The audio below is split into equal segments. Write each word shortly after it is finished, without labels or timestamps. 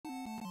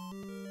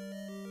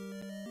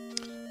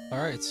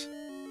Alright,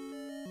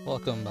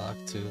 welcome back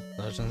to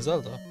Legend of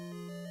Zelda.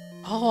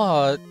 How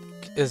hard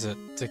is it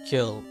to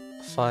kill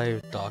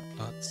 5 Dark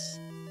Nuts?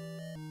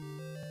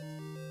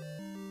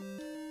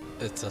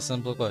 It's a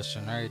simple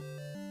question, right?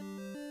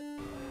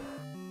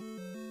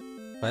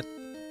 What?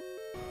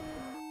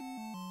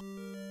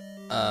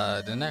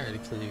 Didn't I already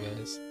kill you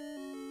guys?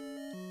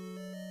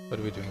 What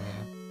are we doing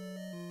here?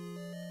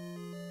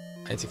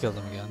 I need to kill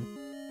them again.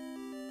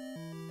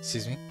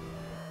 Excuse me?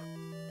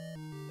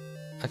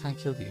 I can't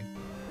kill you.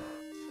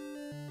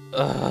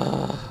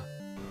 Ugh.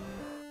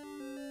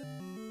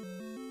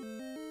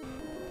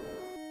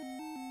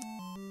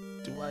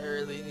 Do I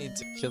really need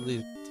to kill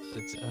you?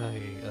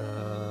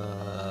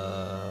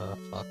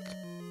 Fuck.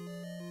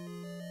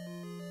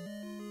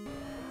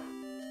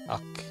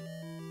 Fuck.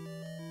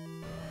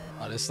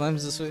 Are there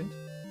slimes this way?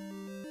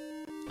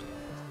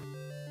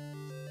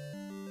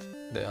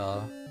 They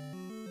are.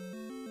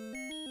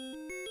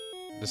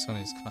 This one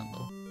is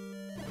candle.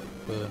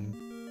 Burn.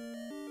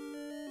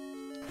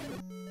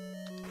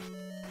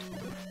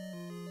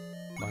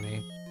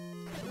 Money.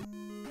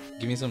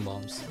 Give me some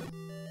bombs.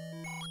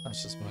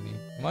 That's just money.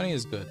 Money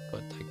is good,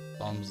 but like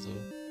bombs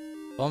though.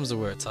 Bombs are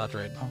where it's at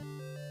right now.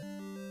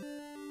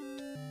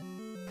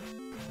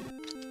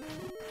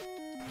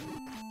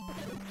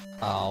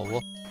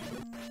 Ow.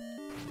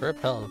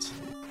 Repelled.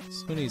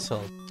 Who needs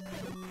help?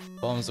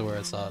 Bombs are where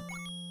it's at.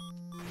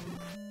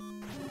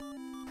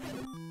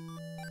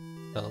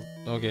 Help.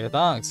 Okay,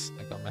 thanks.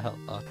 I got my health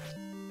back.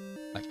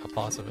 Like a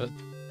part of it.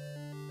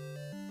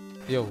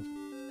 Yo.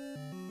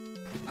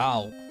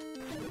 Ow.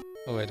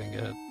 Oh, I didn't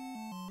get hit.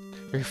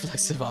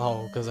 Reflexive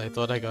ow, because I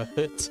thought I got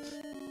hit.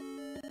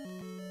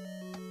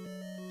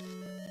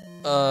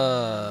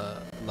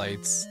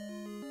 Lights.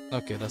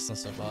 Okay, that's not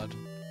so bad.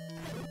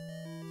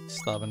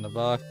 Stab in the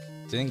back.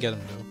 Didn't get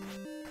him though.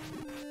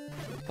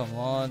 Come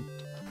on.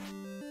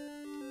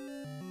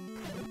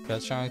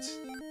 Got chunks.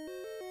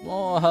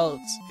 More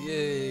health.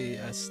 Yay,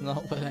 that's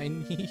not what I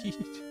need.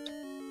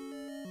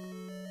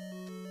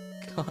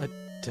 God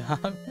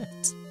damn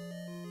it.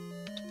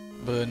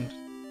 Burn.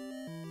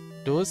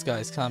 Those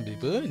guys can't be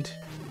burned.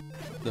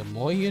 The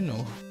more you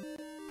know.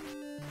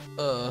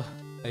 I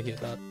hate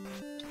that.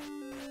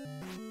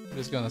 I'm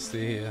just gonna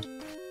stay here.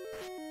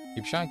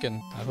 Keep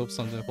shanking. I hope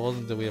something falls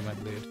into the way of my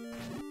blade.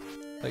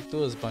 Like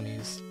those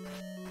bunnies.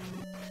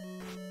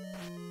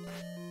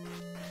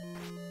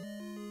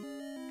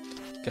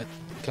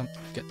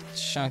 Get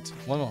shanked.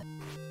 One more.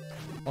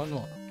 One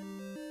more.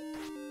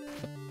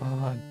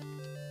 Come on.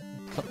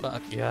 Come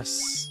back.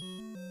 Yes.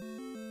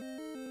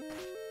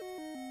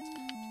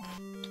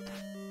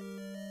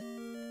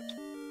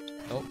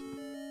 Nope.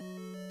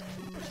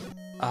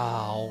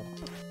 Ow.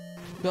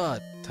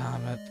 God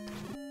damn it.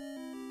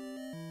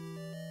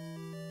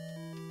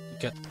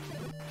 Get.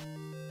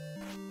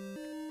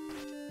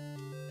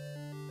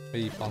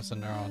 He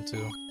bouncing around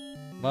too.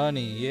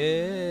 Money,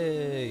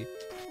 yay!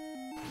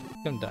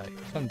 Come die.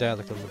 Come die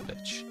like a little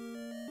bitch.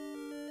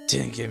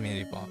 Didn't give me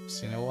any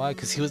bombs. You know why?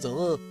 Because he was a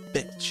little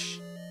bitch.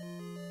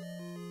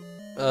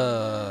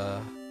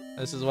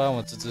 This is why I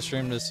wanted to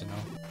stream this, you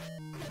know.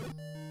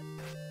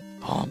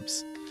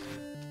 Bombs.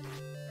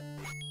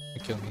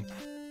 You kill me.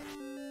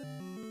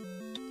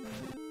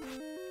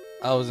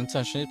 I was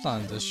intentionally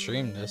planning to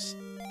stream this.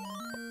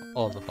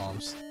 All the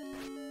bombs.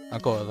 I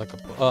call it like a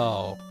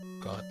oh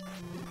god,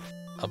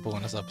 a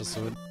bonus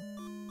episode.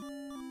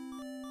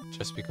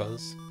 Just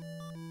because.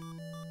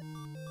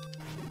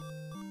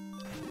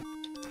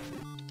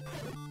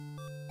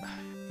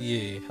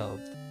 Yay,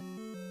 help.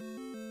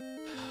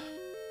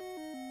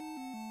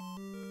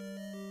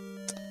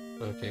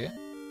 Okay.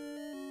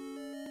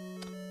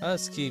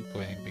 Let's keep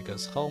going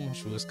because how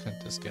much worse can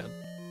this get?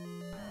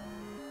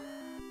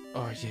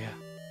 Oh yeah,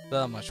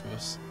 that much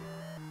worse.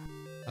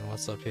 And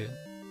what's up here?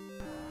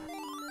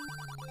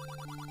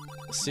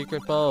 The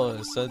secret power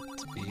is said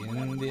to be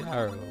in the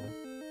arrow.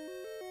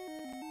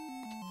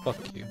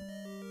 Fuck you.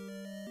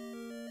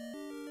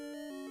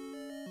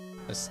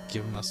 Let's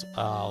give him us.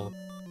 Ow.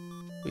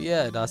 But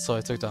yeah, that's how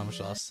I took damage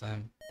last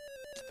time.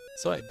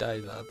 So I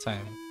died that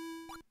time.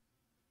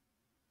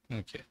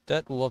 Okay,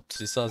 that whooped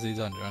the Sassy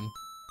Dungeon.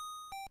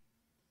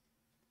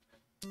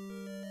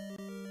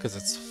 Because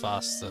it's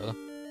faster.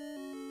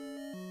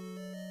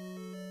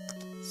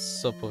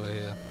 Sup over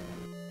here.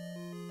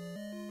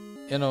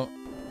 You know,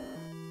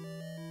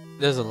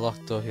 there's a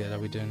locked door here that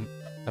we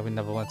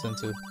never went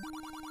into.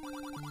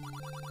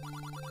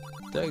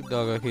 That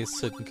dog hates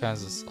certain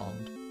kinds of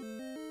sound.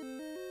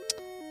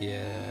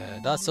 Yeah,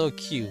 that's so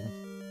cute.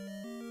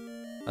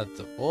 That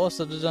the boss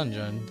of the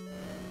dungeon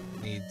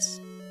needs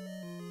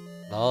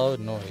loud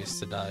noise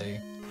to die.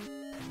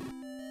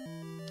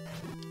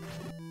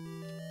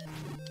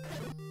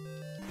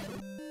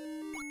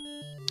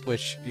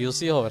 Which you'll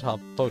see how it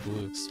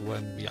works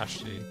when we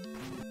actually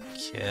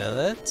kill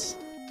it.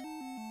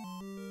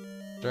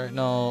 Right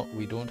now,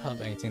 we don't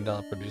have anything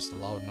that'll produce a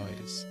loud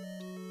noise,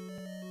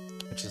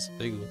 which is a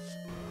big oof.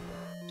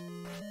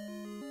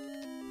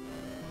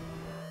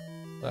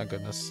 Thank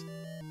goodness.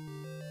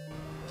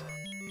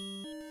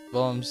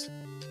 Bombs.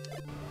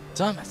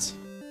 Damn it!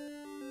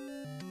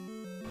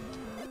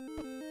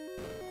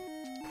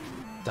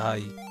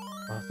 Die.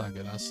 Oh, thank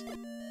goodness.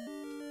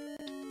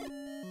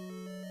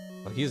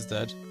 Well, he's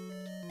dead.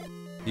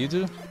 You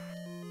do?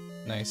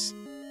 Nice.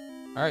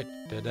 Alright,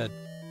 they're dead.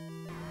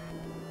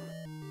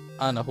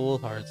 And a whole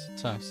heart.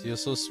 Thanks, you're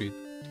so sweet.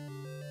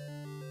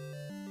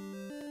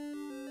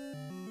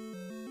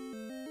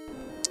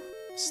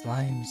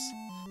 Slimes.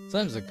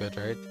 Slimes are good,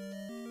 right?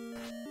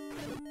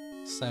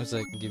 Slimes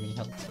that can give me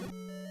health.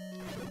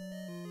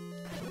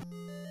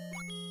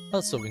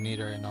 That's what we need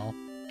right now.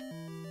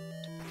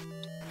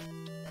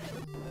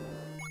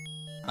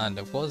 And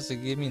if was to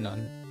give me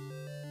none,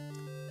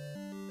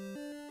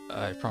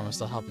 I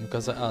promise I'll help him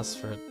because I asked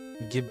for it.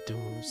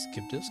 Gibdos.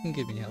 Gibdos can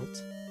give me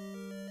health.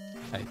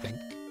 I think.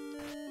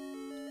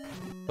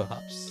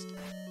 Perhaps.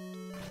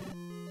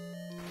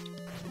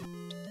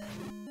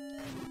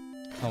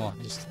 Come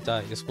on, just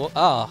die. Just walk.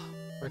 Ah!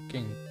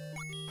 Freaking.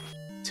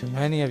 Too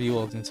many of you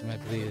walked into my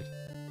blade.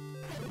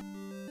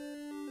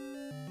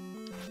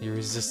 You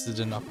resisted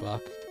the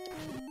knockback.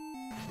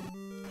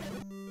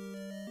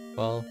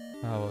 Well,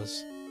 I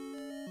was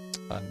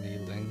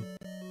unyielding.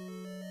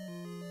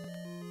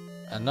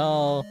 And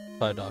now,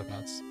 5 dog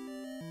nuts.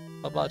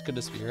 How bad could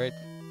this be, right?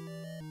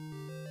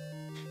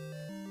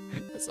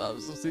 It's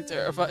absolutely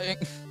terrifying.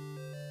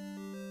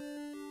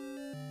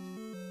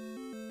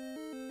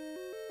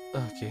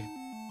 Okay.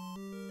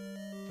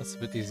 That's a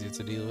bit easier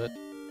to deal with.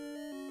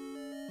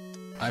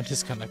 I'm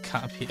just gonna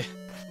camp here.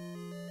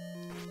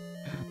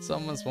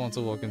 Someone's want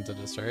to walk into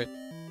this, right?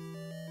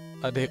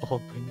 Are they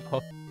all bring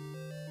up?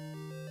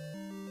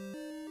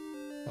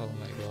 Oh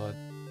my god.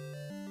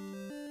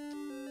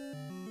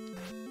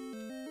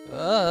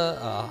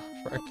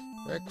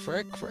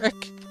 Frick.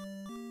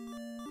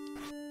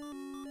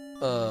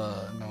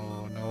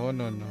 No,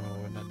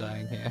 we're not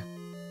dying here.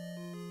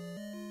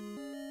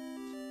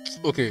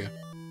 Okay.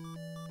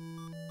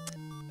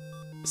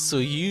 So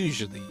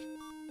usually,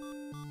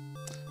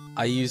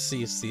 I use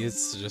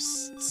CFCs to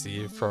just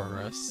save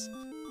progress.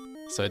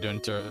 So I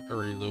don't have to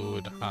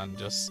reload and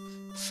just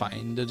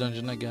find the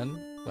dungeon again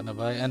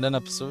whenever I end an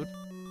episode.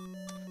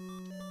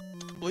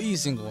 We're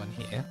using one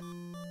here.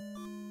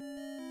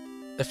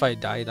 If I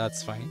die,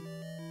 that's fine.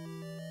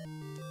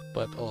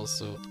 But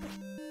also,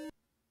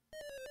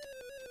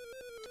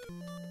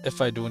 if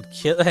I don't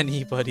kill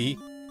anybody,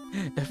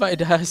 if I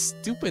die a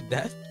stupid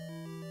death,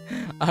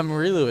 I'm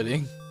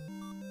reloading.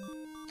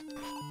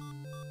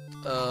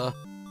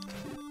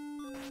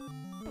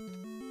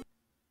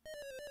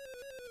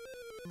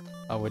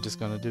 Oh, we're just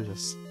gonna do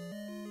this.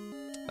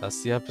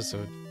 That's the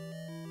episode.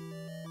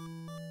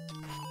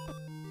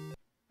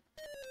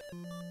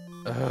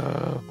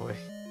 Oh boy.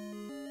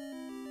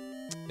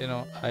 You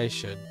know, I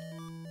should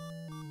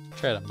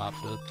try to map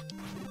it.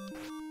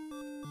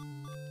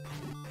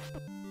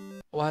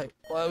 Why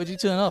would you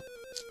turn up?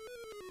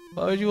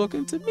 Why would you walk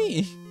into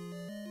me?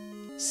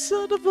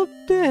 Son of a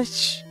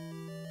bitch!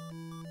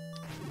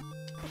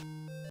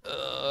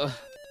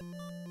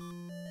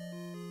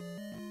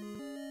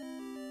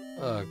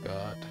 Oh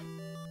god.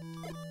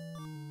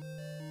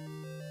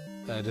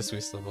 I just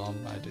wasted the bomb.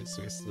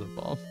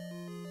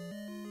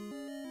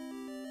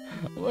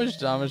 How much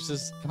damage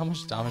does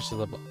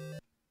a bomb?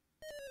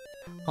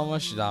 How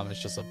much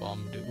damage does a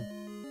bomb do?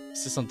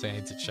 This is something I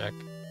need to check.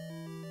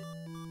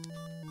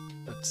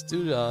 Let's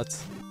do that.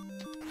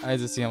 I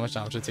need to see how much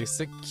damage it takes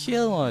to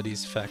kill one of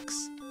these fecks.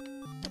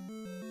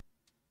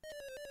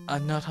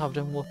 And not have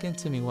them walk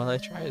into me while I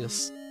try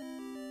this.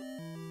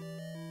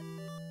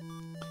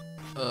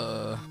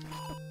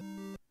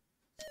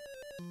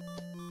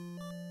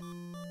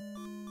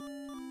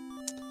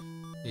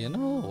 You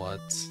know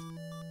what?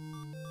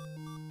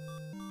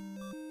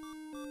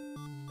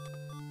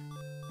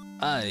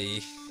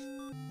 I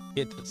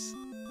hate this.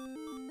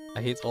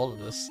 I hate all of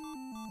this.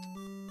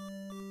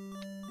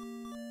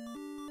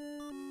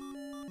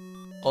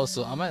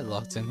 Also, am I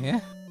locked in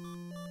here?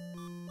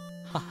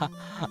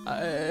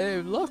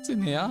 I'm locked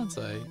in here, aren't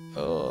I?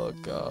 Oh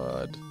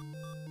god.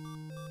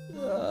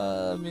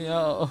 Me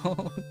out.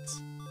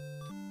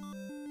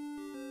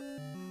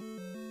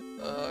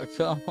 Oh,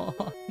 come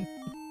on.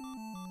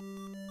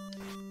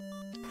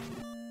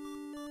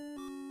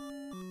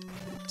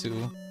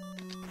 Two.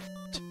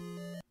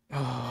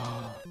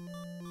 Oh.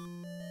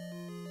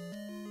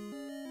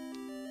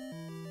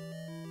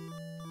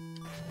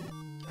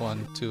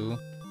 One, two.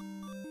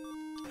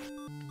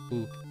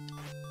 Ooh.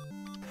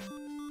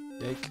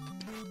 Yike.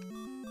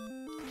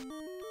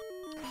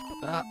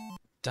 Ah,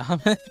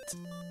 damn it.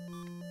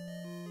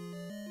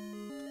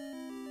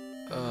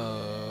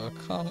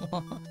 Come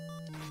on.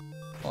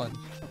 One,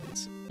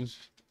 two.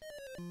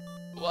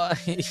 Why?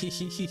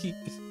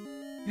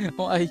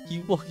 Why are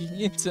you walking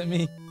into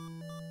me?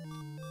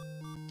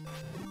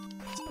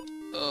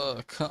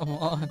 Oh, come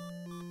on.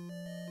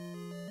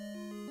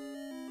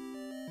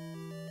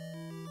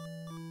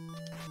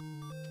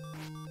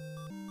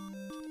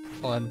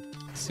 One,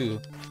 two,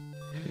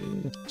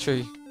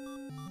 three.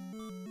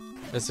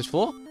 Is it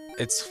 4?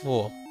 It's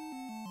 4.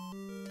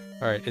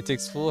 Alright, it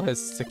takes 4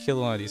 hits to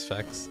kill one of these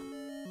facts.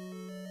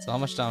 So how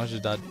much damage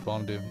did that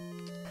bomb do?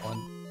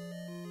 1,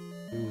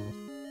 2,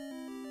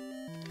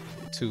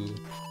 2,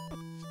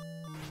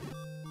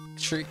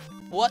 3.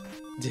 What?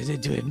 Did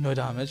it do him no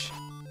damage?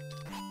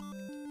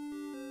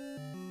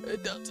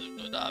 It dealt him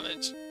no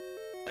damage.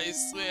 I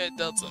swear it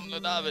dealt him no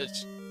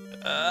damage.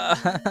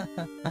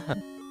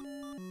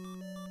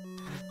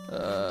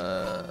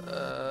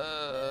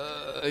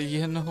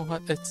 You know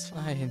what? It's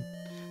fine.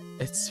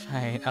 It's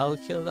fine. I'll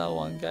kill that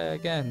one guy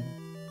again.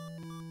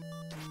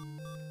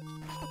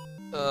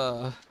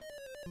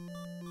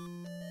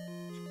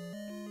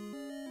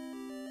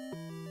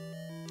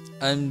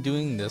 I'm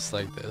doing this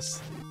like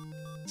this.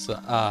 So,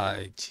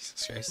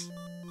 Jesus Christ.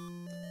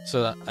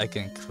 So that I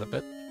can clip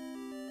it.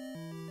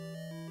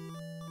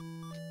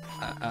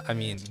 I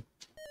mean...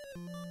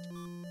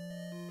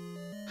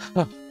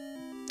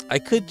 I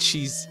could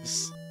cheese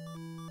this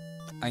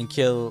and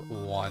kill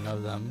one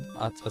of them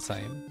at a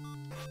time.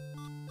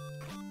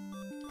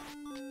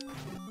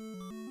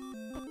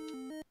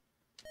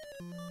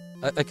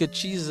 I could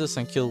cheese this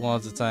and kill one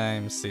at a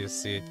time, see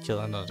it,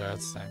 kill another at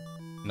a time.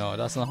 No,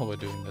 that's not how we're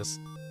doing this.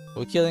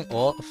 We're killing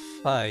all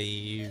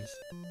 5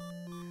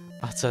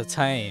 at a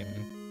time.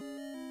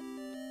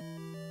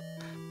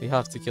 We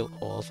have to kill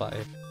all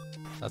 5.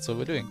 That's what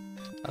we're doing.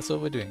 That's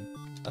what we're doing.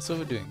 That's what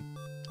we're doing.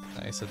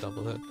 Nice, a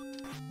double hit.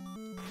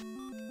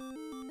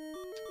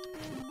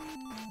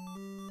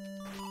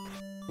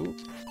 Ooh.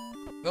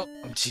 Oh,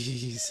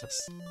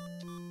 Jesus.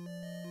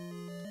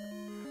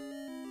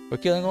 We're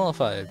killing all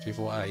 5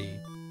 before I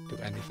do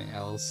anything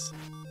else.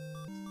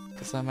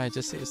 Because I might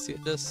just see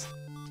this.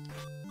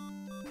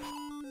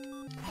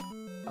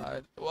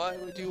 Why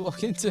would you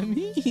walk into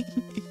me?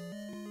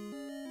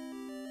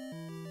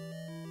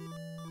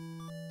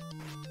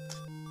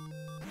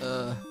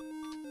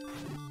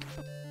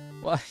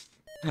 Why?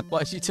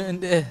 Why'd you turn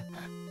there?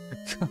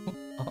 Come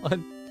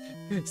on.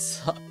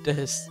 Stop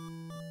this.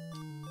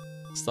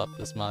 Stop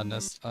this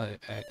madness. I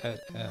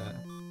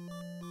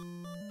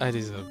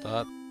deserve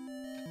that.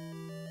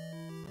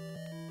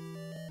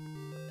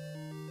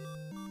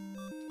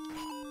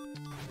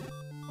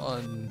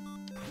 One,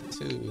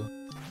 2.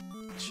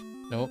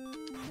 Nope.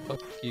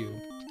 Fuck you.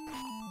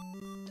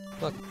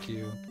 Fuck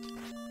you.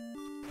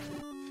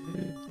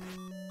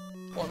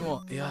 One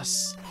more.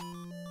 Yes.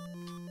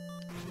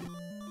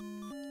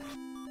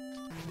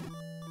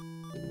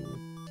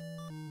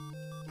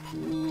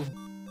 Ooh.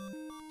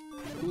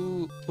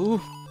 Ooh.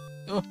 Ooh.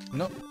 Oh,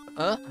 no.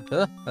 Oh,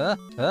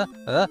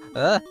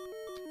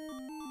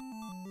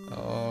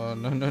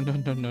 no, no, no,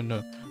 no, no,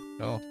 no.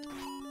 No.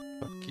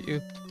 Fuck you.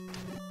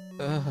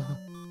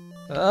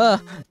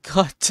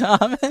 God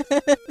damn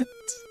it!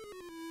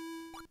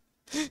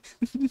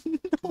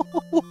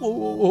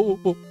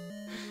 No!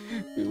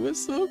 We were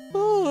so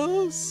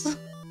close!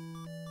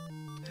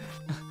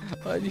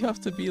 Why do you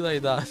have to be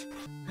like that?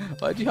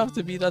 Why do you have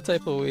to be that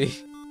type of way?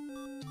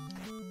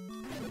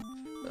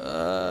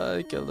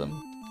 I killed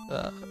him.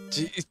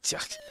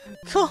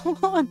 Come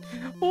on!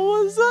 What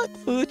was that?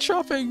 Who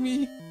trapping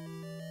me?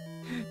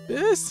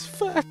 This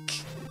fuck!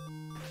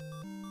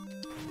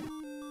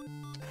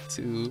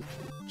 2,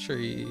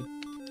 3.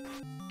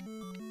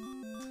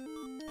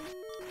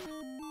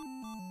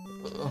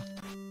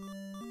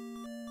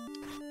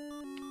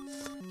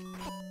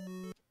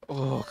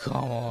 Oh,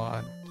 come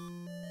on.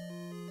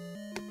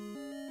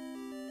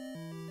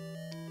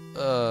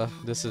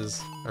 This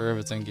is a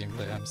riveting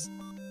gameplay.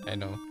 I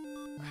know.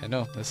 I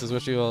know. This is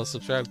what you all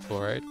subscribed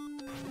for, right?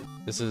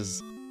 This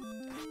is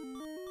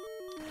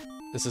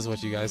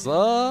what you guys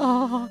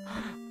love.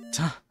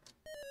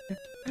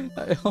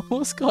 I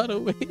almost got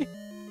away.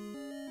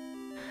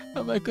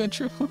 Am I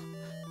control?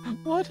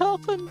 What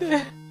happened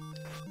there?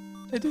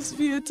 I just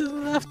veered to the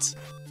left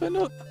for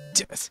no.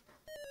 Damn it.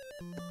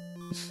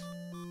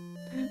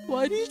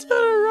 Why do you turn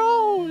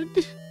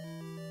around?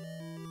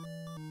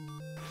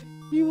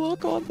 You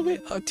walk all the way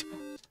out.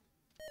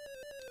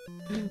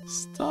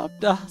 Stop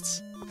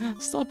that.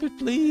 Stop it,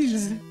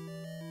 please.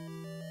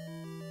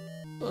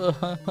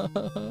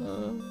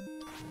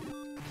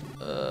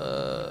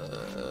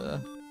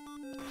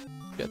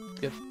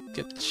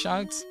 Get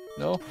shanked.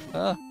 No.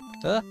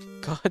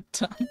 God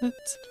damn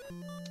it.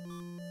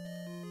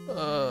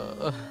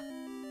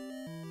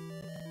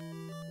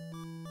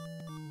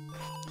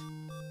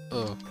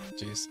 Oh,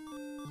 jeez.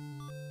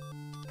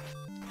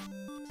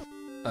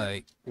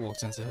 I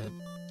walked into it.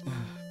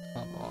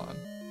 Come on.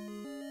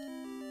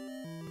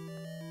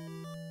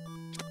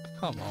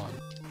 Come on.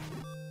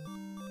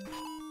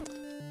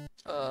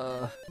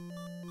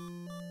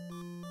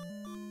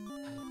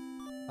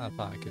 I'm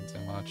panicking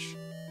too much.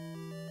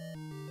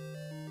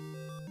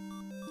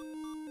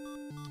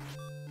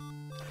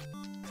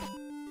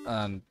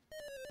 And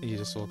he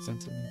just walked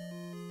into me.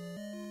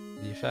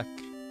 The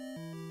effect.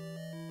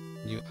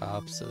 You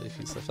absolutely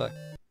piece of effect.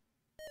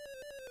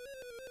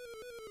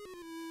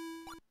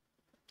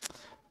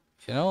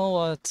 You know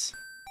what?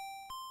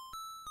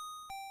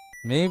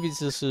 Maybe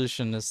the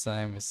solution this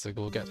time is to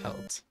go get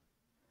help.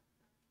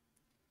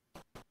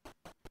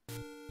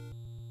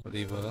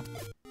 Leave her.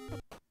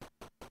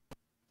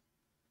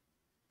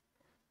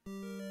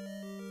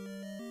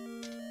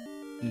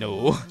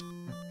 No.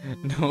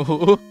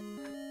 No.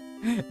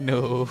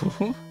 No.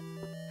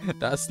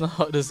 That's not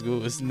how this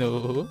goes.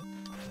 No.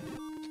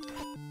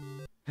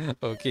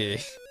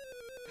 Okay.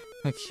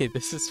 Okay,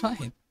 this is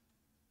fine.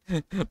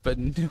 But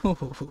no.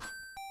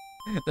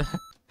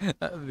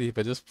 That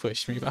lever just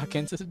pushed me back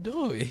into the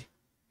doorway.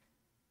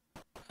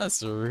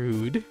 That's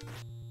rude.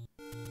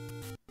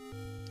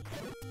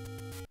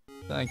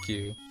 Thank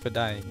you for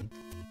dying.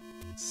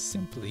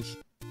 Simply,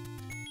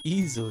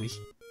 easily,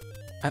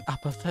 and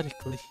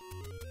apathetically.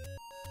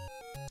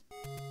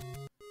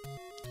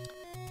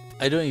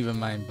 I don't even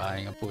mind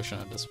buying a potion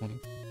at this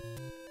point.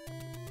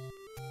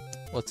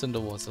 What's in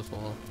the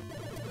waterfall?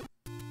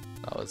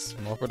 That was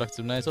more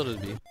productive than I thought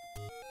it'd be.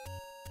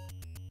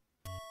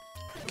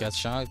 Get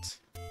shocked.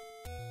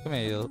 Come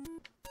here,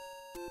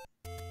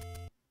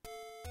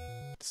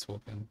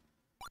 Swooping.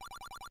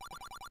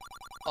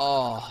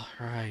 Oh,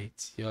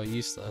 right. You're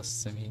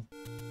useless to me.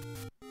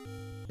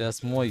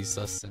 That's more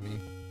useless to me.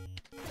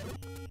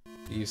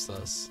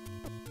 Useless.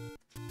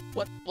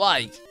 What?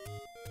 Why?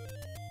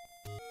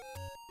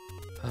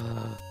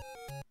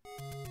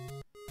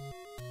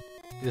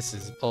 This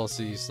is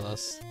also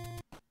useless.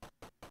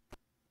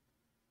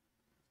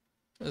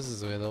 This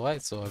is where the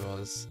white sword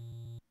was.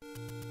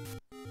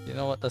 You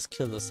know what? Let's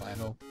kill this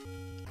Lionel.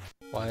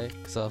 Why?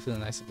 Because I feel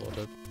nice about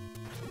it.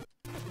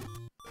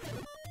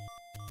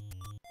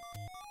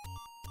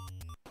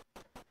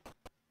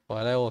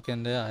 Why'd I walk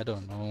in there? I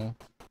don't know.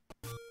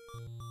 The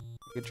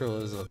control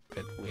is a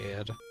bit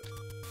weird.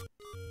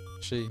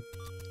 Actually,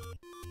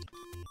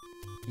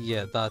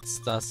 yeah, that's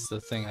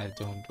the thing I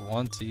don't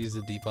want to use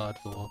the D-pad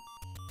for.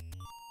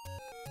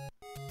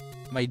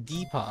 My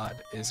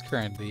D-pad is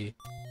currently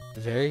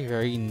very,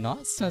 very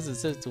not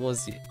sensitive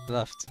towards the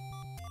left.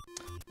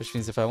 Which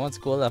means if I want to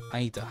go left, I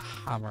need to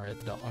hammer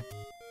it down.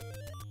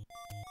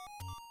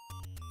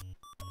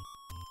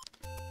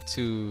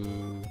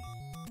 2,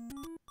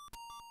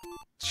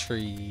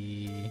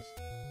 3,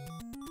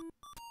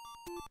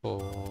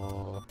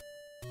 4,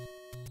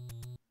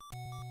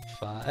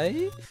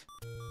 5?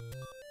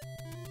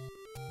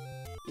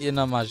 You're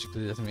not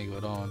magically letting me go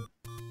down.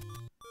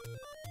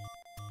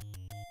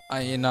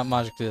 You're not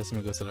magically letting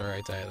me go to the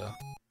right either.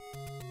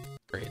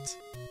 Great.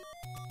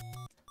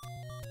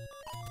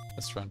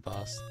 Let's run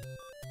past.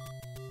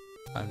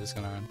 I'm just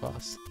gonna run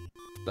past.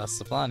 That's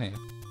the plan here.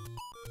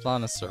 The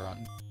plan is to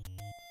run.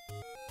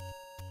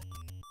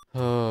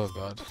 Oh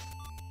god.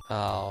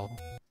 Ow.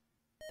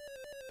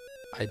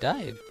 I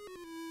died.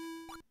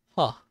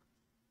 Huh.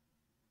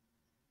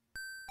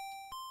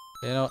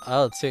 You know,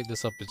 I'll take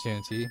this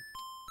opportunity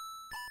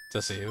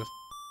to save.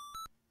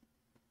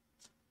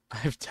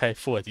 I've died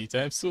 40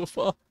 times so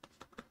far.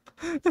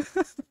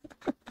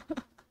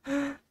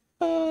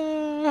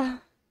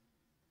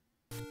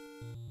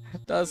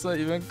 That's not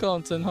even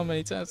counting how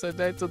many times I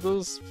died to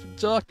those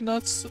jock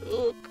nuts.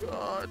 Oh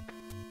god.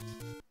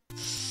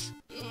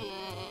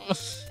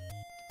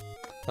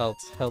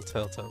 Health, health,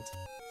 health, health.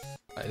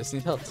 I just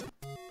need health.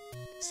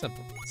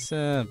 Simple.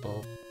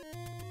 Simple.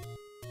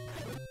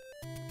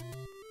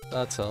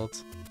 That's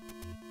health.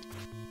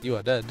 You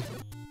are dead.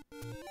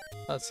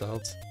 That's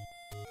health.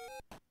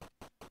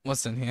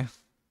 What's in here?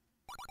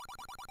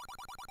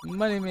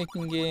 Money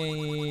making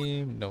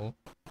game. No.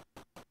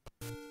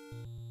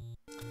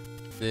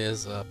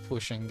 There's a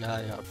pushing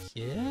guy up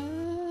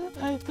here,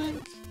 I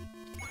think.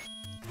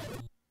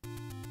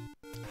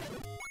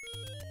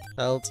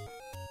 Health.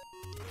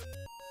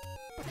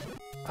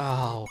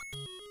 Ow.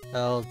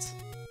 Health.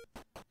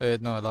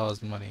 Wait, no, that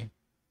was money.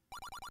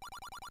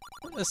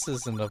 This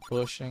isn't a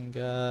pushing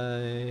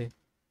guy.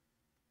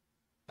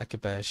 I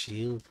could buy a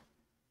shield.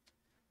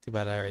 Too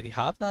bad I already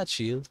have that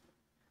shield.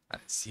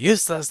 And it's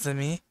useless to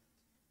me.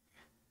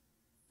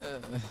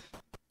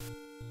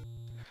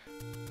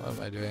 What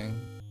am I doing?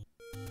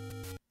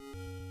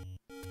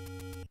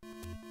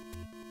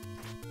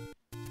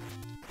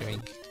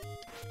 Yoink.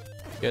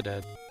 You're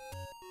dead.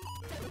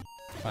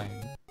 Fine.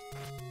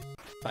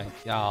 Fine.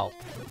 Yow.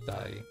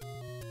 Die.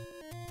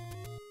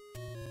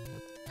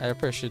 I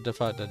appreciate the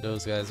fact that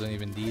those guys don't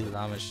even deal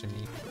damage to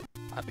me.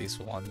 At least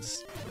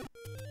once.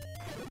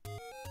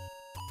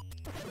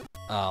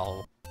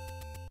 Ow.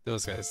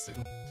 Those guys do.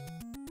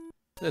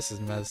 This is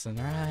medicine,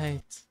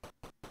 right?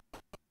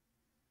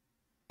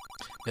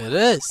 It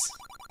is!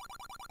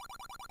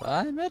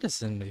 Buy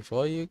medicine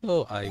before you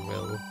go, I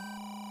will.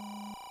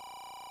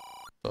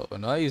 But we're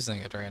not using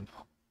it right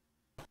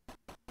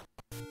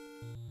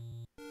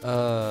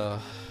now.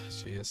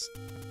 Jeez.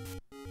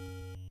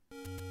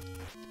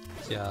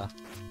 Yeah.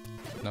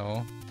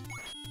 No.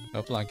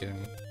 No flanking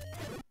me.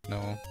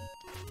 No.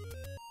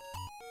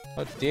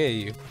 How dare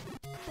you?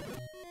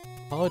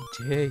 How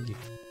dare you?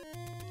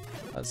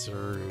 That's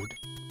rude.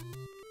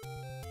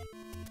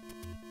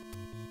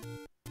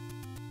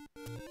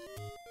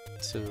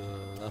 To the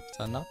left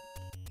and up.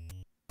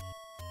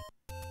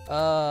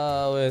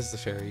 Where's the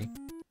ferry?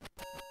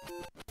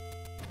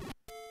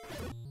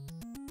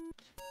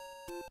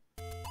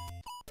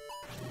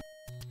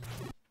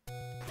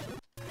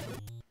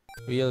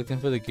 Are you looking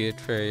for the good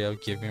ferry? I'll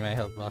give me my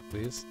health back,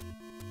 please.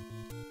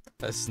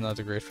 This is not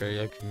a great fairy.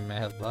 I can my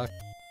health back.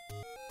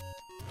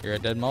 You're a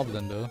dead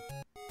moblin though.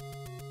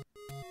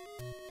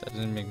 That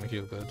didn't make me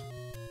feel good.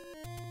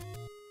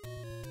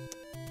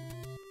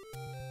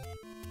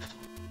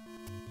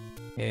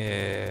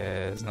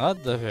 It's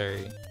not the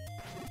fairy.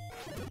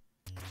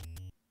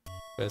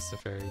 Where's the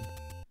fairy?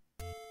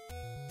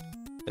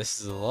 This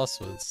is the Lost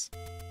Woods.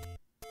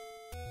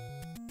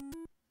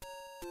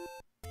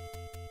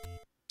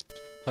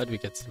 How do we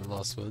get to the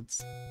Lost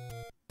Woods?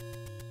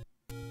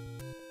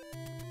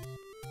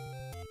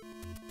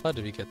 How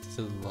do we get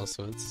to the Lost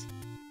Woods?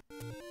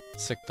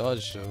 Sick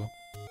dodge though.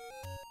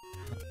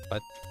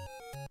 What?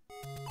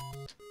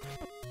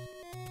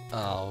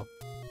 Oh.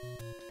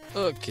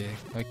 Okay,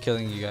 we're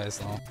killing you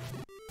guys now.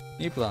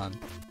 New plan.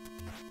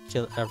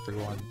 Kill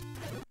everyone.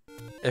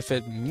 If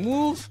it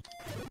move,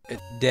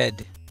 it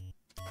dead.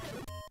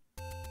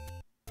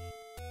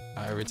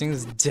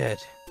 Everything's dead.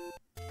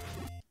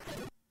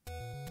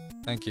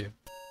 Thank you.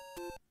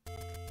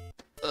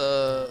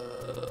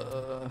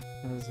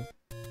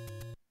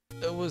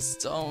 It was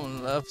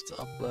down, left,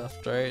 up,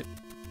 left, right.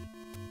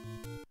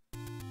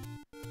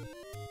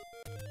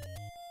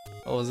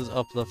 Or was it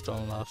up, left,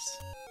 down, left?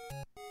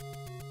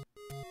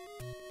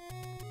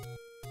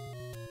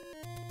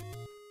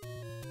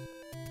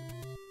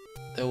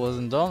 It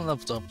wasn't down,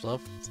 left, up,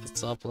 left.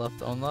 It's up, left,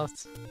 down,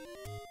 left.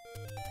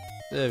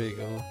 There we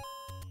go.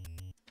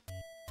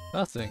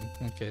 Nothing.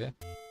 Okay.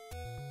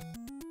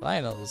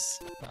 Finals.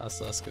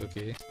 That's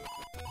okay.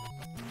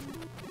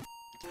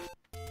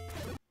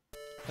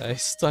 I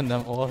stunned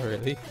them all,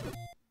 really.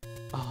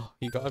 Oh,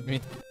 he got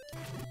me.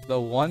 The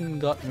one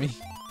got me.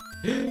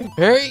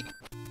 Hurry!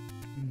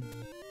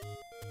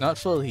 Not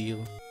full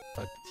heal,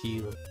 but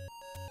heal.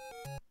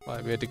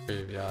 Why, we're at the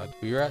graveyard.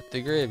 We were at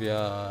the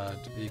graveyard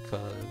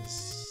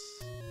because...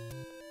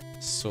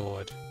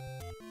 sword.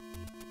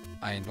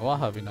 I know I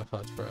have enough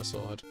health for a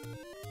sword.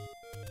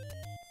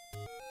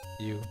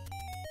 You.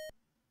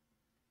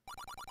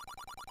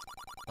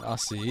 I'll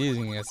see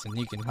using it and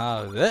you can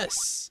have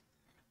this!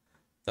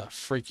 The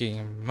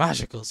freaking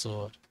magical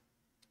sword.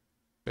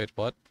 Wait,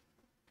 what?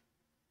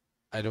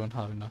 I don't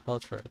have enough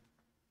health for it.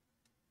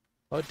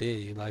 How dare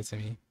you lie to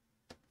me?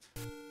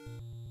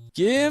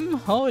 Game,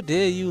 how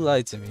dare you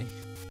lie to me?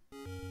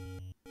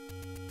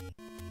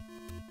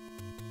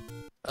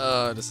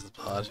 This is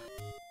bad.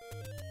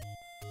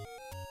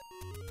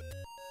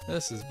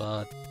 This is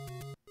bad.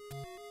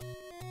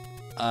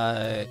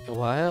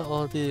 Why are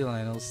all the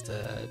Lionels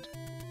dead?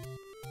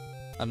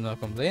 I'm not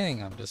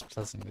complaining, I'm just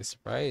pleasantly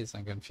surprised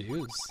and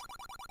confused.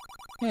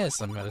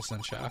 Here's a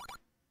medicine shock.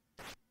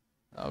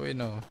 Oh, we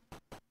know.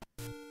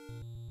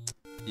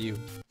 You.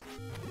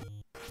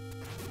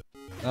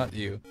 Not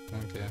you.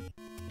 Okay.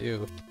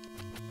 You.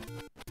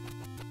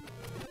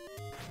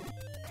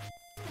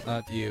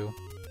 Not you.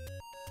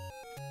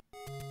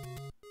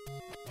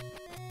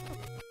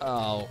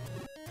 Ow.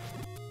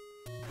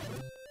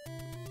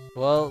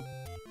 Well,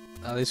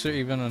 at least we're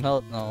even on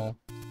health now.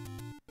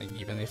 Like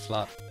evenly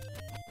flat.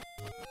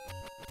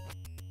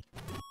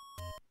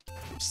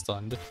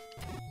 Stunned.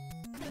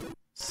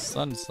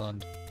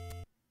 Stunned.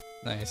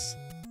 Nice.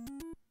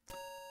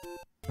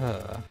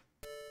 Where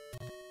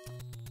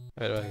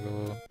do I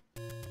go?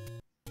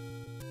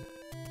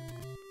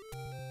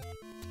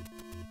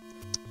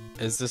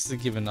 Is this the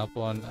given up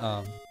on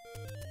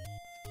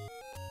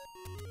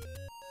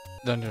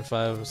Dungeon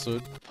 5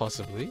 episode?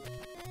 Possibly.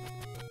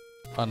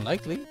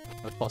 Unlikely,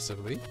 but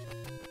possibly.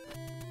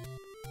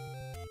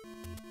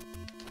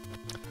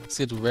 This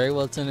could very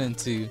well turn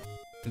into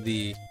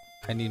the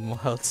I need more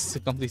health to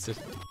complete it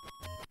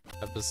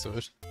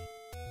episode.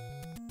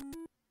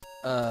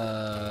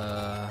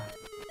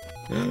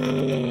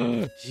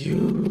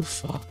 You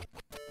fuck.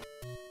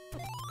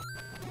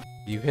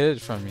 You hid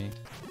it from me.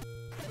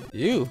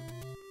 You.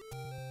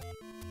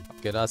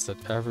 Okay, that's it.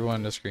 Everyone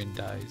on the screen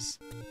dies.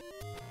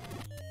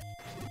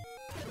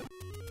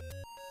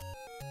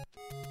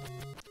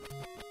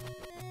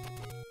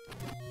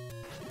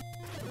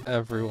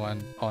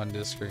 Everyone on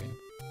the screen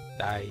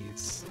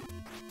dies.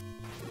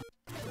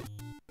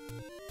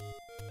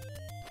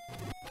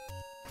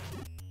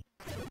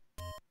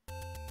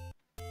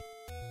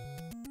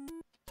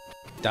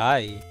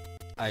 Die,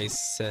 I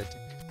said,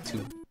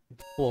 to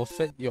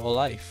forfeit your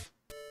life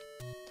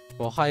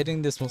for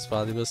hiding this most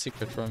valuable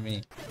secret from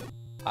me.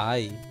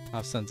 I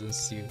have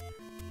sentenced you.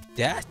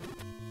 Death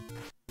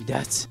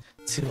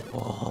to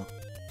all.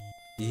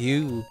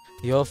 You,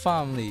 your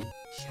family,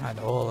 and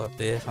all of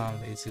their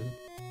family too.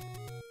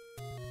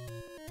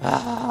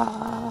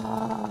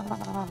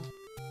 Ah.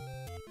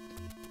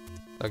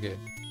 Okay,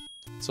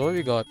 so what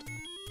we got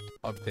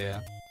up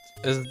there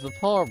is the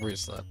power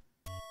bracelet.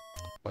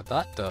 What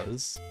that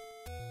does,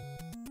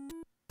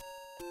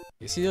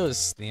 you see those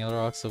snail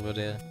rocks over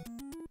there?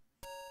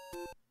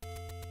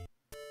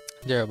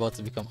 They're about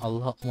to become a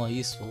lot more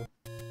useful.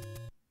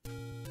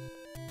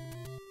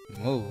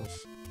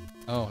 Move.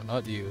 Oh,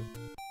 not you.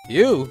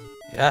 You!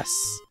 Yes!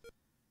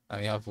 Now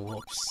we have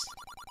whoops.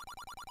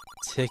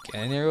 Take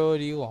any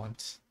road you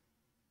want.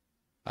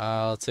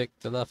 I'll take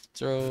the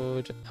left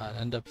road and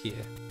end up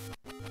here.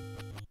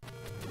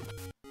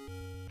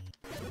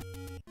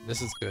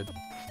 This is good.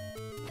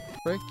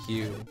 Frick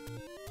you.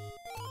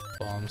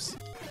 Bombs.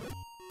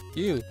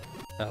 You.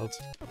 Health.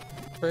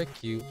 Frick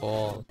you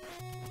all.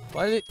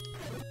 Why did...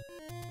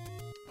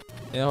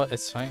 You know what?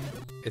 It's fine.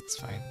 It's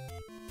fine.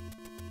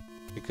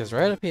 Because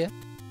right up here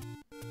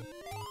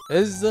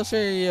is the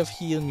fairy of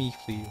heal me,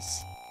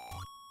 please.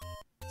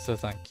 So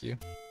thank you.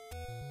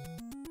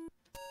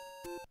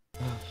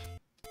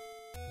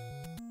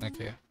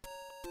 Okay.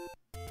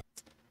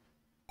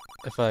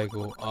 If I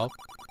go up,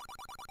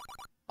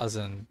 as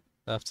in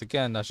left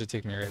again, that should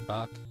take me right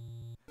back.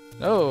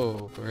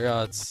 No, we're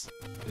at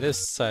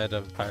this side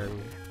of Pyro.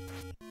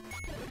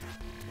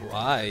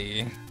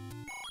 Why?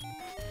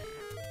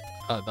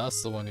 Oh,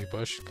 that's the one you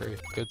push. Great,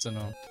 good to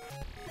know.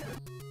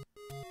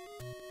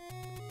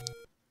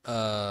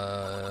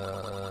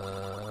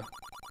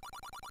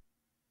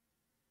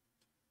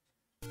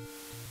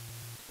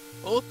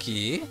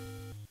 Okay.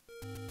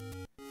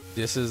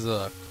 This is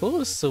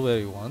close to where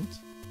we want.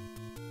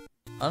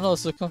 And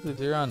also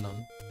completely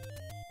random.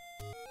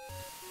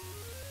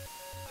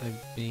 I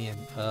mean,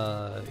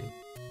 and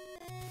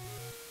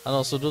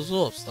also those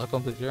wolves are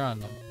completely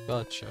random.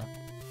 Gotcha.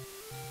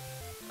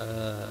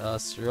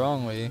 That's the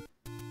wrong way.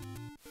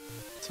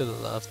 To the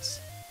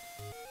left.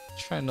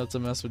 Try not to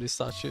mess with these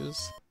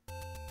statues.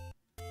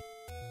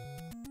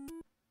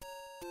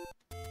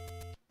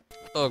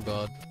 Oh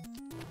god.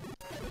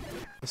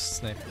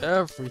 Snipe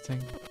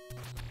everything.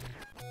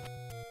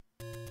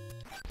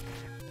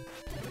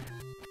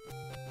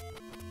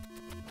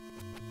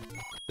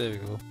 There we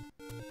go.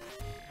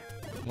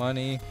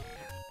 Money.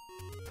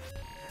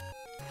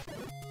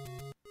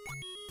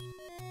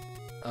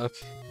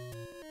 Okay.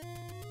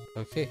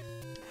 Okay.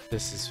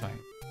 This is fine.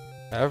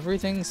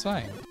 Everything's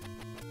fine.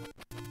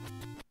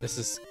 This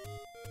is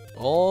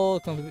all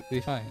completely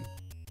fine.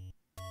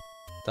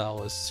 That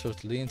was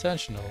totally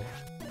intentional.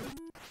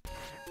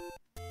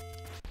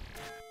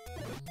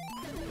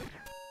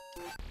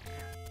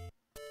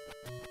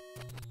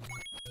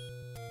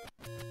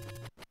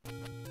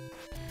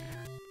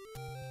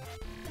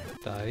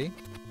 Die.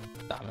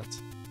 Damn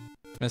it.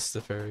 Missed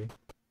the fairy.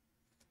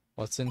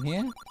 What's in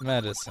here?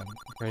 Medicine.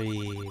 Great.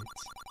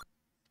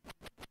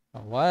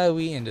 Now why are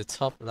we in the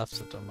top left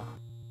of the map?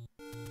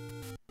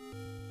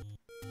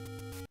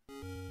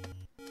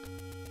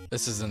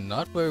 This is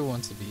not where we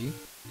want to be.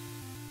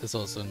 It's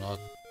also not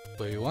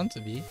where we want to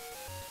be.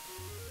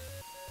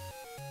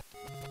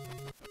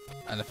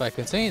 And if I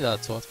continue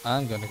that thought,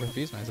 I'm gonna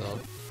confuse myself.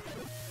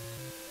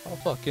 How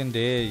fucking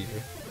dare you?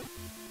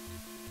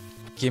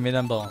 Give me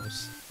them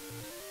bombs.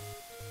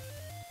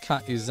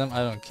 Can't use them, I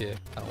don't care.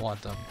 I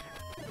want them.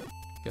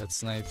 Get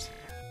sniped.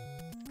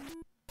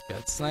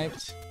 Get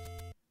sniped.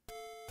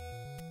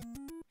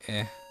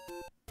 Eh.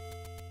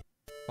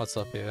 What's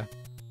up here?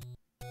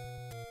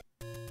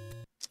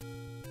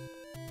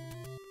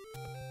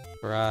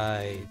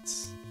 Right.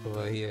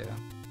 Over here.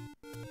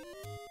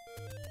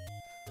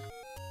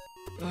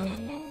 Oh,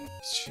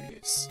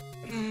 jeez.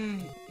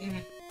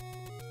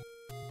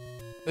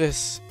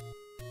 This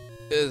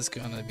is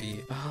gonna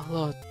be a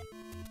lot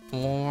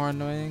more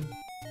annoying.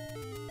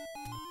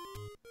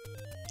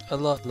 A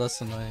lot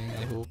less annoying,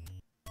 I hope.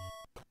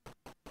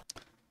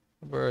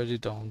 We're already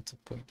down to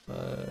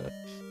 0.5.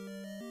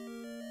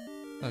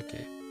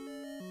 Okay.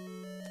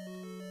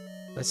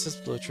 Let's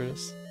just blow through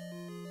this.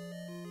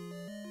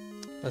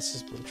 Let's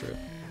just blow through it.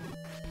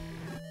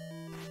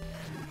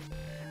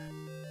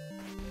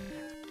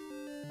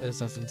 There's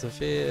nothing to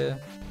fear.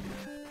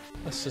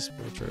 Let's just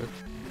blow through it.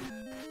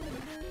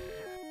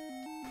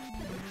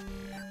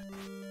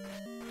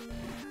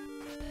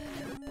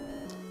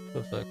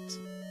 Perfect.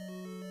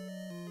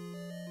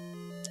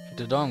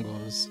 The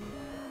dongos.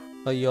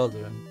 How y'all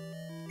doing?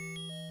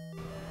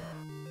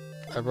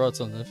 I brought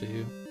something for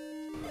you.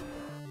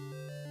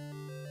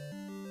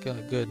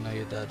 Good, now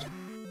you're dead.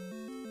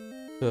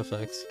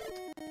 Perfect.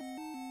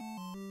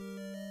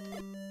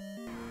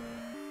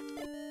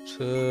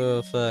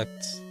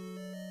 Perfect.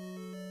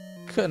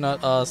 Could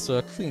not ask for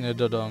a cleaner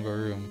Dodongo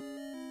room.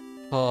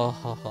 Oh,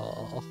 ho,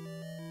 ho.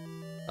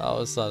 That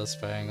was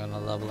satisfying on a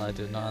level I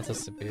did not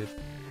anticipate.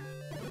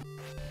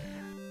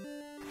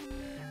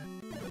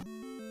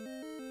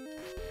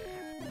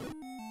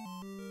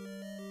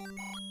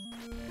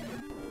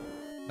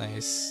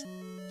 Nice.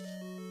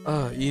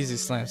 Oh, easy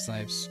slime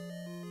snipes.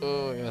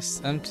 Oh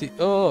yes, empty.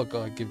 Oh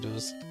god, give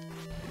those.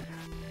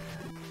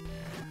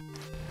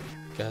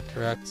 Get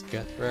wrecked,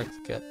 get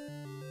wrecked, get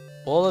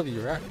all of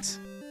you wrecked.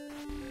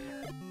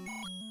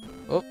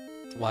 Oh,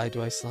 why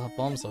do I still have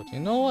bombs out? You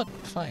know what?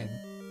 Fine.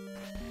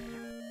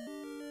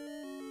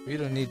 We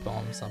don't need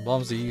bombs, and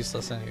bombs are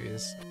useless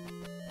anyways.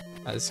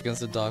 It's against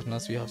the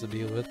darkness we have to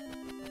deal with.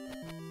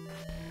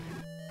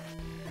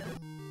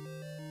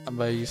 And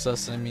by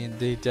useless I mean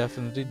they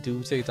definitely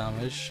do take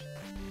damage.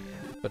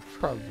 But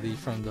probably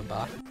from the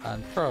back,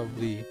 and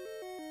probably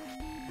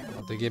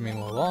well, they give me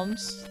more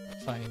bombs.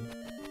 Fine.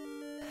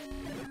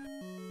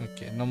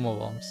 Okay, no more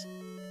bombs.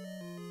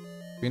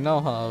 We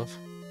now have.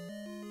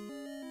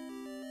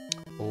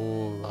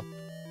 Hold up.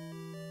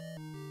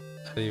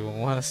 I don't even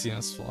want to see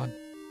us spawn.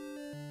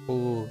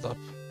 Hold up.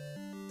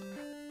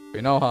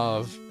 We now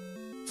have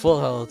full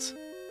health,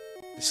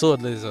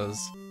 sword lasers,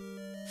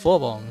 4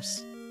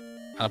 bombs,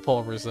 and a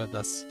power bracelet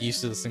that's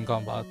useless in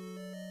combat.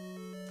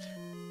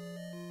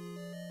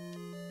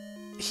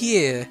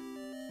 Here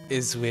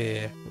is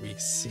where we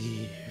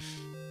save.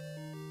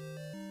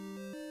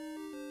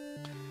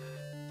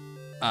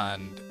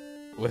 And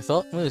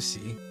without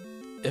mercy,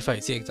 if I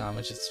take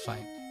damage, it's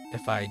fine.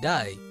 If I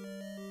die,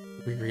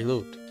 we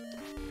reload.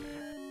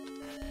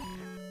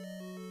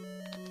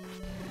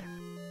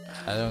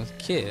 I don't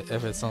care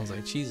if it sounds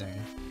like cheesing.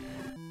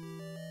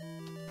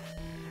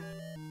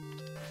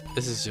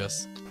 This is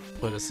just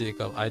for the sake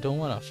of, I don't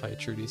want to fight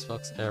through these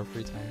fucks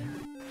every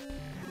time.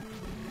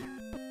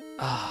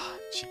 Ah,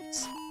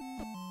 jeez.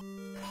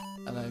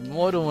 And I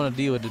more don't want to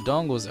deal with the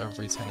dongles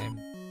every time.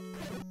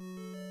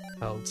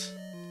 Health.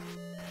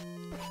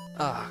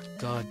 Ah,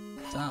 god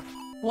damn.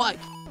 Why? You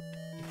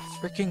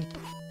freaking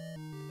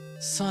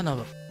son of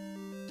a...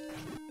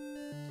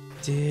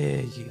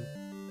 Dare you.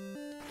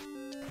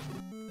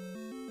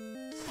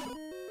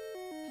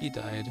 He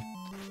died.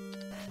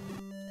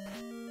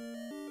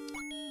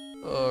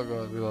 Oh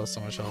god, we lost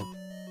so much health.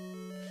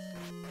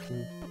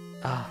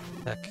 Ah,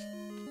 heck.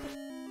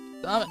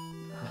 Damn it!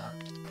 Ah.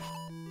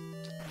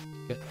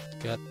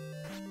 Get.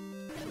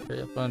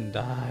 Hurry up and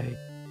die.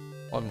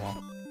 One more.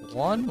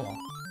 One more.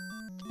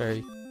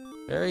 Very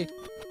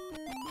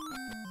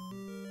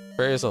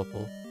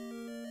helpful.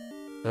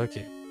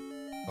 Okay.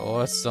 Oh,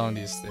 what's down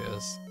these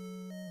stairs?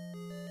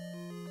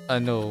 I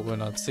know we're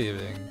not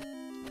saving.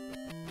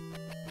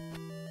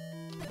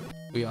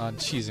 We aren't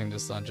cheesing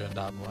this dungeon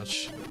that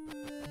much.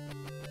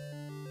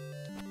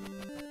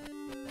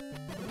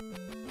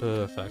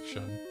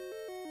 Perfection.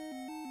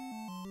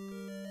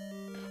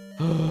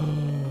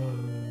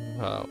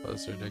 That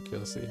was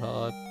ridiculously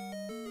hard.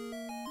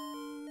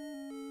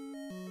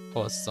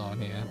 What's down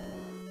here?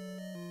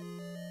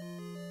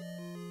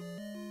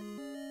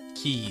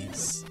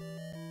 Keys.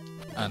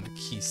 And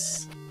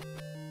keys.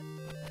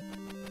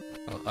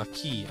 Oh, a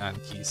key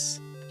and keys.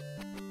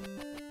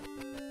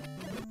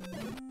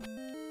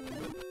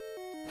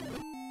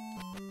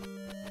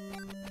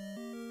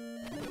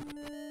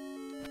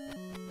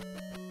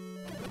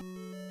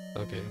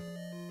 Okay.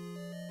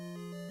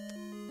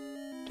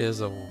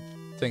 There's a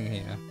thing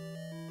here.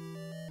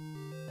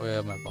 Where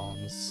are my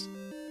bombs?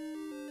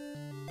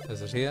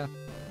 Is it here?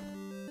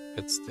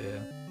 It's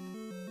there.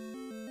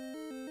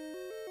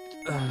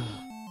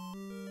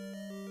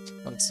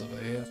 What's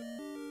over here?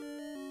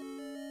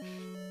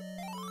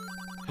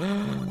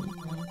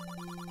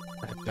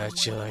 I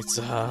bet you like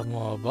to have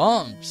more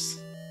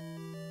bombs.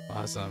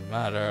 As a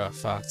matter of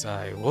fact,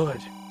 I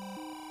would.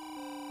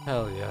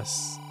 Hell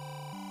yes.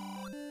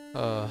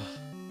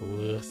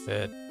 Worth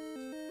it.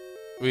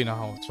 We now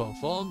have 12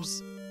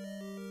 bombs.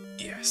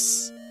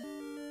 Yes.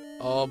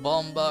 Our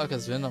bomb bag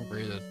has been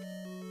upgraded.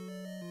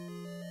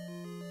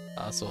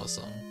 That's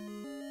awesome.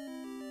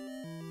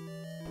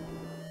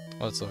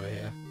 What's over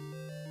here?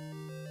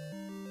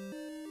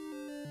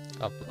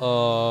 Up.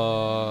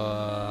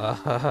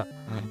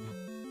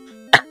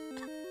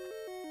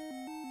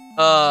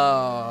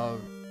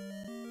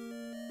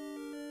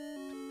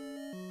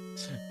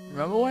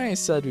 Remember when I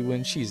said we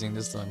weren't cheesing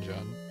this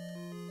dungeon?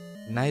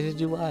 Neither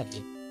do I.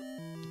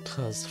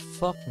 Cause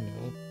fuck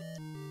no.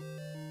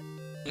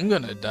 I'm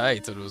gonna die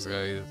to those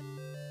guys.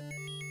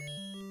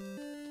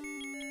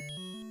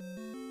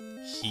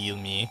 Heal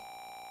me.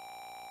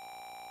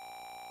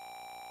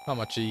 How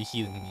much are you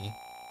healing me?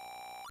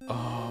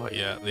 Oh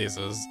yeah,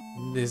 lasers.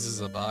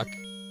 Lasers are back.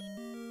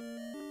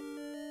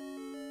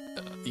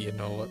 You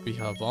know what? We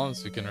have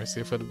bombs. We can risk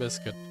it for the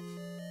biscuit.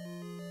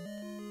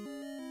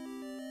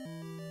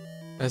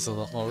 There's a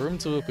lot more room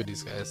to work with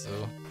these guys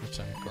though, which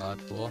I'm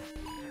glad for.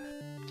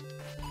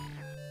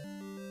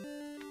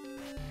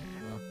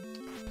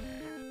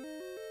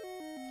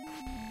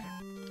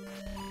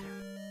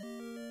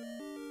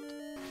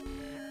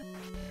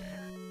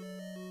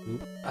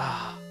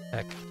 Ah,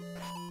 heck.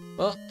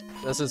 Well,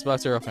 this is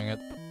back to roughing it.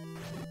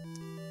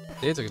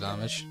 They took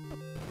damage.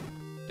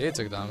 They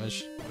took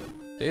damage.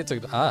 They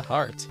took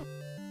heart.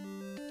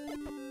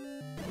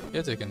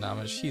 You're taking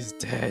damage. He's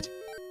dead.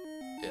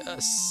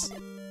 Yes.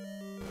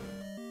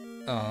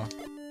 Oh.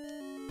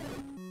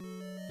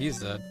 He's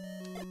dead.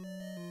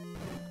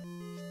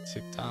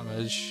 Took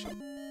damage.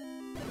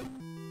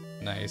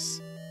 Nice.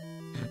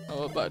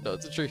 Oh, back down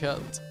to 3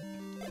 health.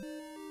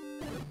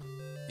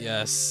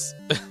 Yes.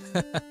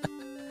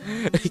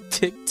 It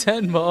took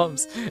 10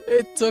 bombs.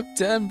 It took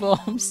 10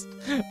 bombs.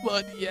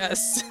 But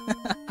yes.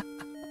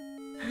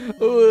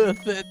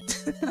 Worth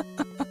it.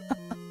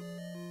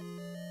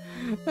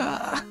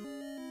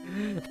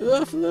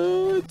 The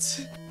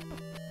flute.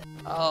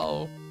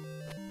 Ow.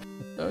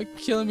 Don't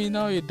kill me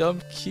now, you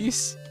dumb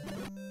keys.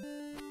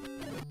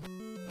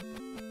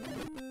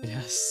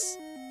 Yes.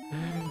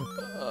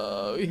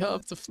 We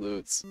have the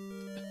flutes.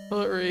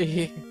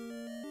 Hurry.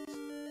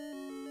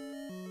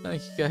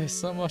 Thank you guys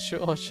so much for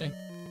watching.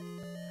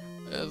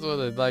 That's what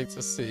I'd like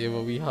to see,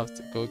 but we have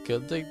to go kill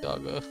Dig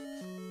Dogger.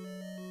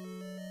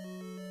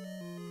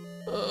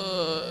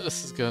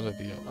 This is gonna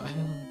be a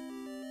while.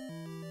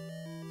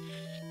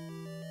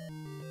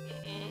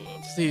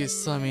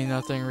 Please tell me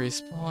nothing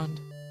respawned.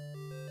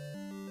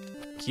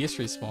 Keys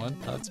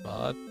respawned, that's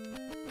bad.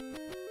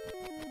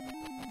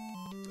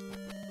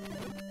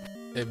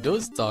 If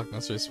those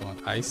darkness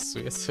respawn, I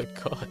swear to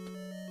God,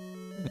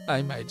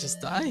 I might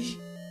just die.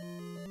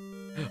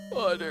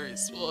 Oh, they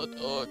respawn.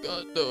 Oh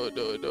God, no,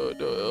 no, no,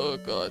 no. Oh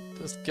God,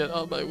 just get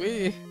out of my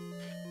way.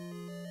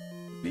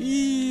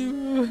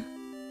 Leave.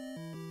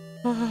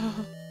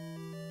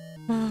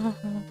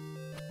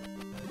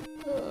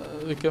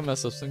 We can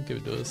mess up some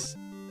kudos.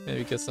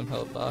 Maybe get some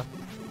health back.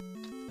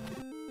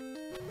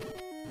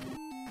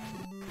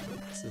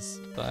 This is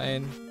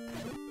fine.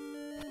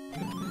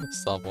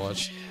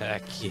 Stopwatch.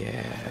 Heck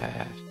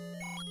yeah.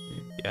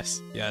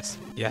 Yes, yes,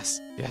 yes,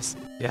 yes,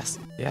 yes,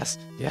 yes,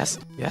 yes,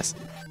 yes.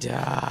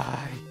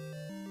 Die.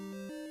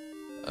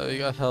 We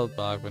got health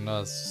back, but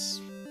not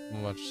as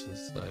much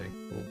as like.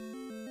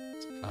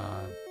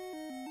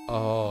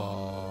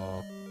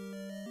 Oh.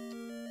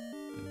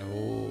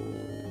 No.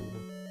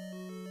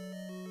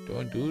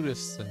 Don't do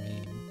this to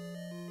me.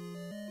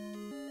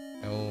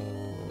 No.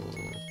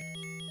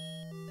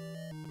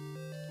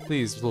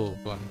 Please blow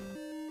one.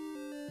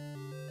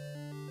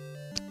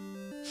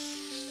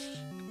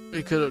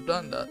 We could have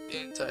done that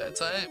the entire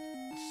time.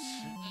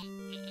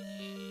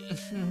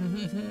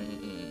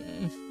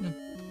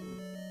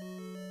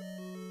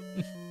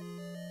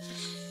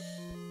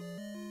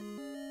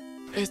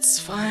 It's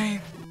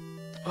fine.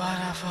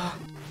 Whatever.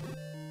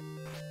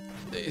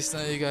 At least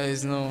now you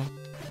guys know.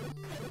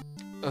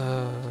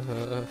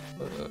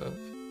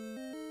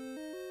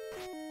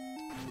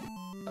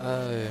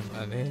 I'm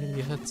an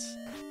idiot.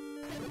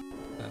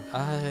 And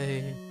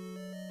I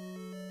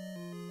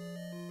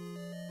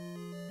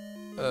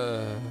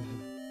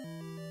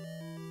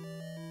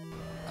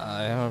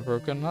am a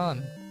broken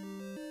man.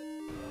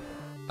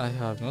 I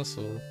have no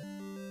soul.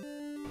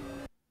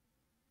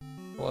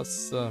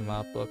 What's the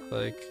map look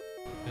like?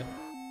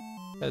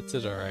 Head to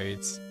the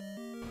right.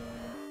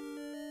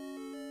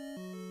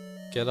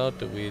 Get out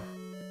the way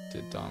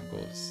the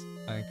dongles.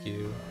 Thank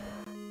you.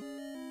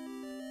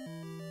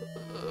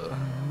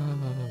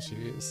 Oh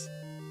jeez.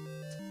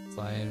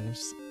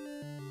 Slimes.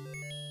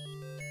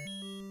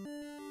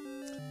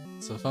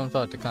 So fun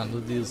fact, the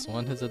candle deals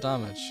 1 hit of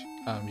damage.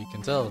 You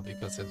can tell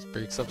because it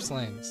breaks up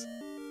slimes.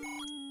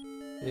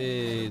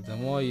 Hey, the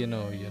more you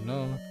know, you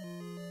know.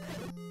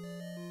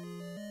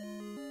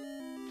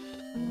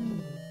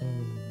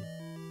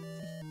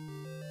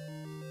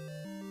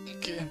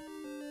 Okay.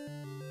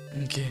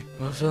 Okay,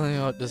 we're filling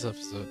out this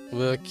episode.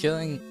 We're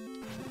killing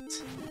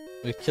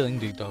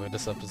Big Dog in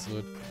this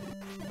episode.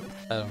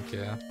 I don't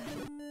care.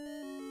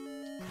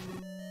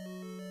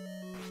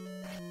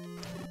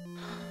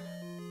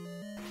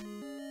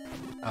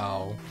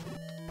 Ow.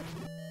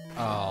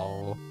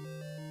 Ow.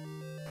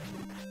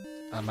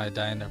 I might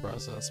die in the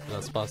process, but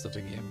that's part of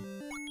the game.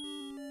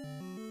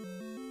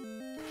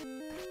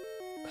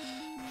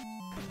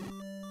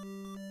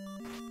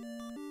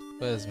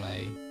 Where's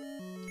my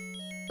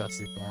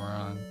Bessie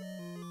Moron?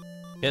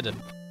 Hit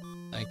him.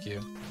 Thank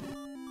you.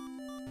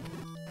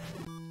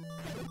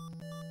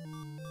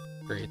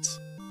 Great.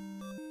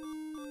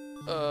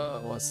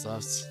 What's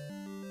that?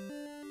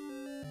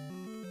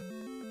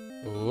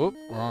 Oop,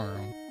 wrong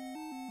room.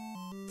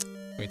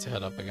 We need to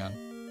head up again.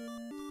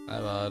 My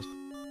bad.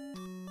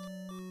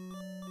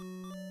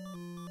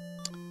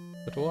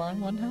 But we're on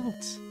 1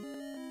 health.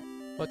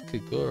 What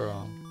could go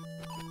wrong?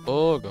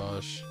 Oh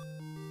gosh.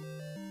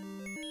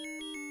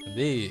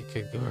 Indeed,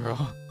 could go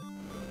wrong.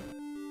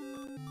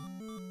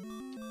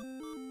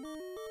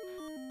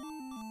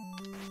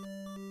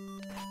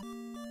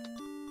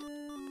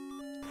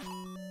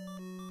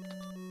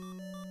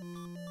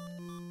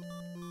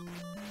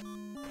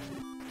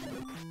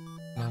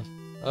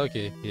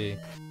 Okay, yeah.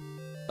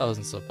 That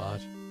wasn't so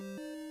bad.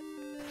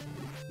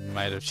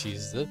 Might have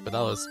cheesed it, but that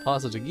was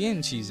part of the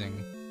game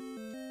cheesing.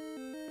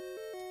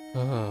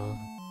 Oh.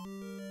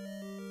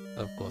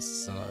 Of course,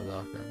 it's another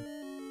dark room.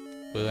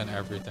 We'll learn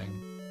everything.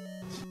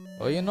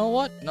 Oh, you know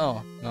what?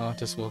 No, no,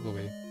 just walk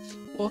away.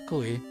 Walk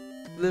away.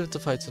 Live to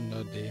fight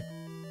another day.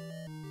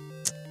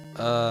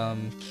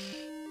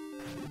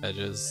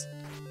 Edges.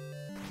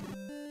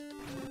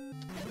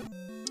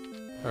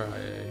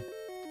 Alright.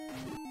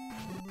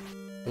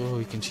 Oh,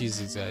 we can cheese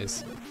these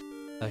guys.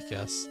 Heck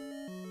yes.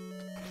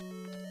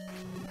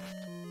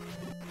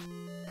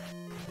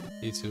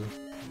 You too.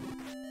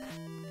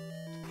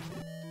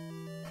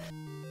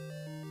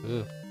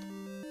 Ugh.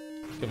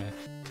 Come here.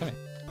 Come here.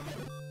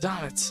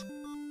 Damn it!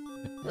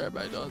 Where am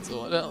I down to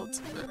what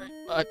else?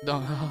 Back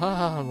down.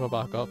 Haha, we're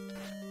back up.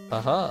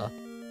 Haha.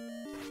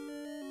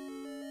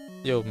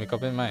 Yo, make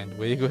up in mind.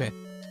 Where you going?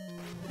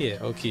 Here,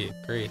 okay,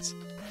 great.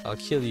 I'll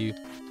kill you.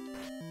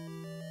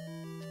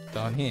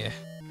 Down here.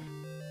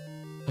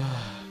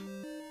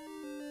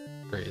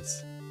 Great.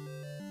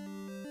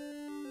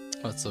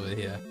 What's over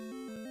here?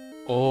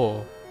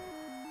 Oh.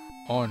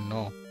 Oh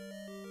no.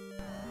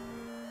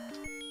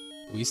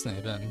 We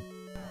sniping.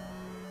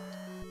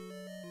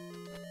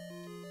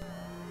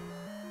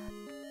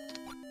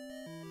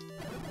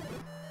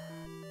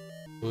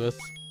 With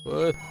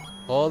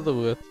all the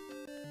width.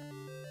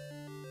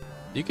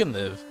 You can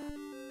live.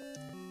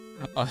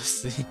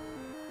 Honestly.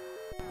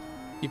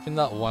 Keeping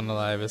that one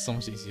alive is so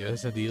much easier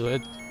to deal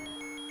with.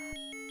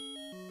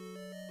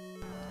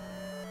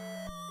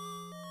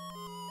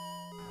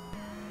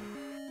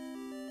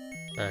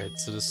 Alright,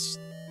 so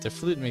the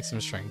flute makes him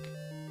shrink.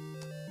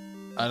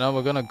 I know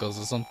we're gonna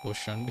guzzle some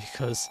potion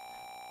because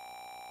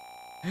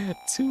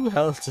 2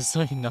 health is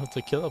not enough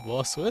to kill a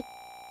boss with.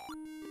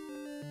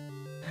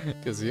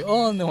 Because we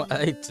all know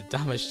I like to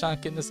damage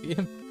tank in this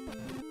game.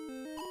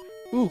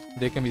 Ooh,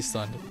 they can be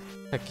stunned.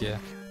 Heck yeah.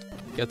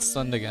 Get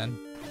stunned again.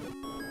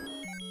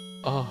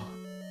 Oh.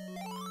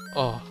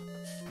 Oh.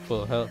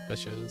 Full health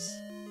bitches.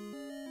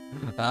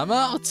 I'm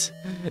out!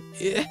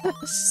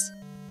 Yes!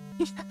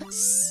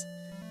 Yes!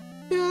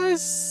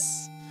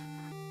 Yes!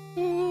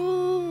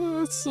 Oh,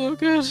 that's so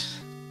good.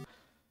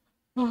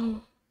 Oh.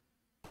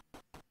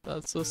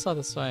 That's so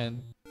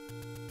satisfying.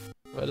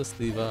 Where does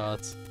leave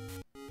out?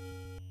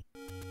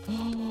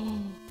 Oh.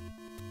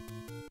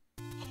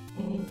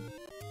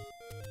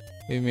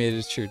 We made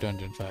it through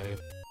Dungeon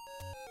 5.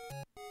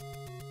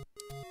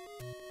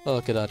 Oh,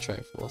 look at that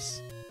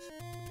Triforce.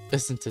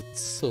 Isn't it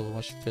so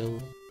much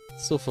filled?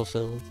 So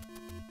fulfilled.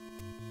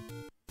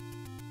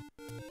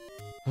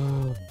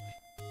 Oh.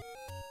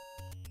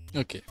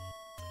 Okay.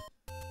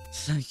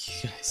 Thank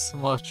you guys so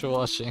much for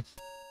watching.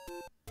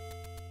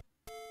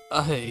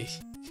 I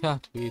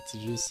can't wait to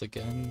do this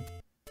again.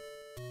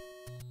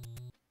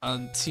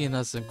 And seeing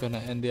as I'm gonna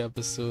end the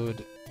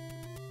episode.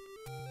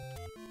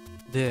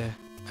 There,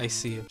 I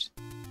saved.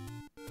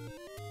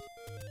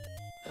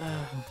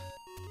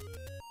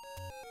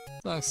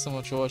 Thanks so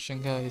much for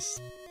watching,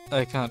 guys.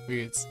 I can't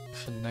wait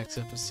for the next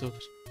episode.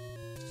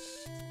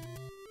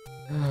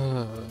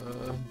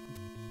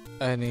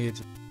 I need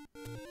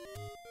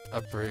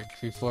a break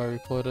before I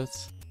record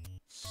it.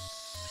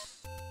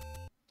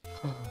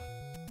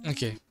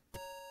 Okay.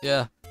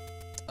 Yeah.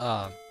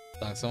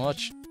 Thanks so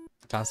much.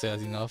 Can't say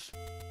that enough.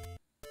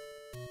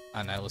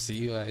 And I will see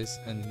you guys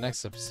in the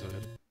next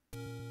episode.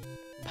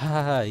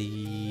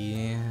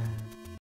 Bye.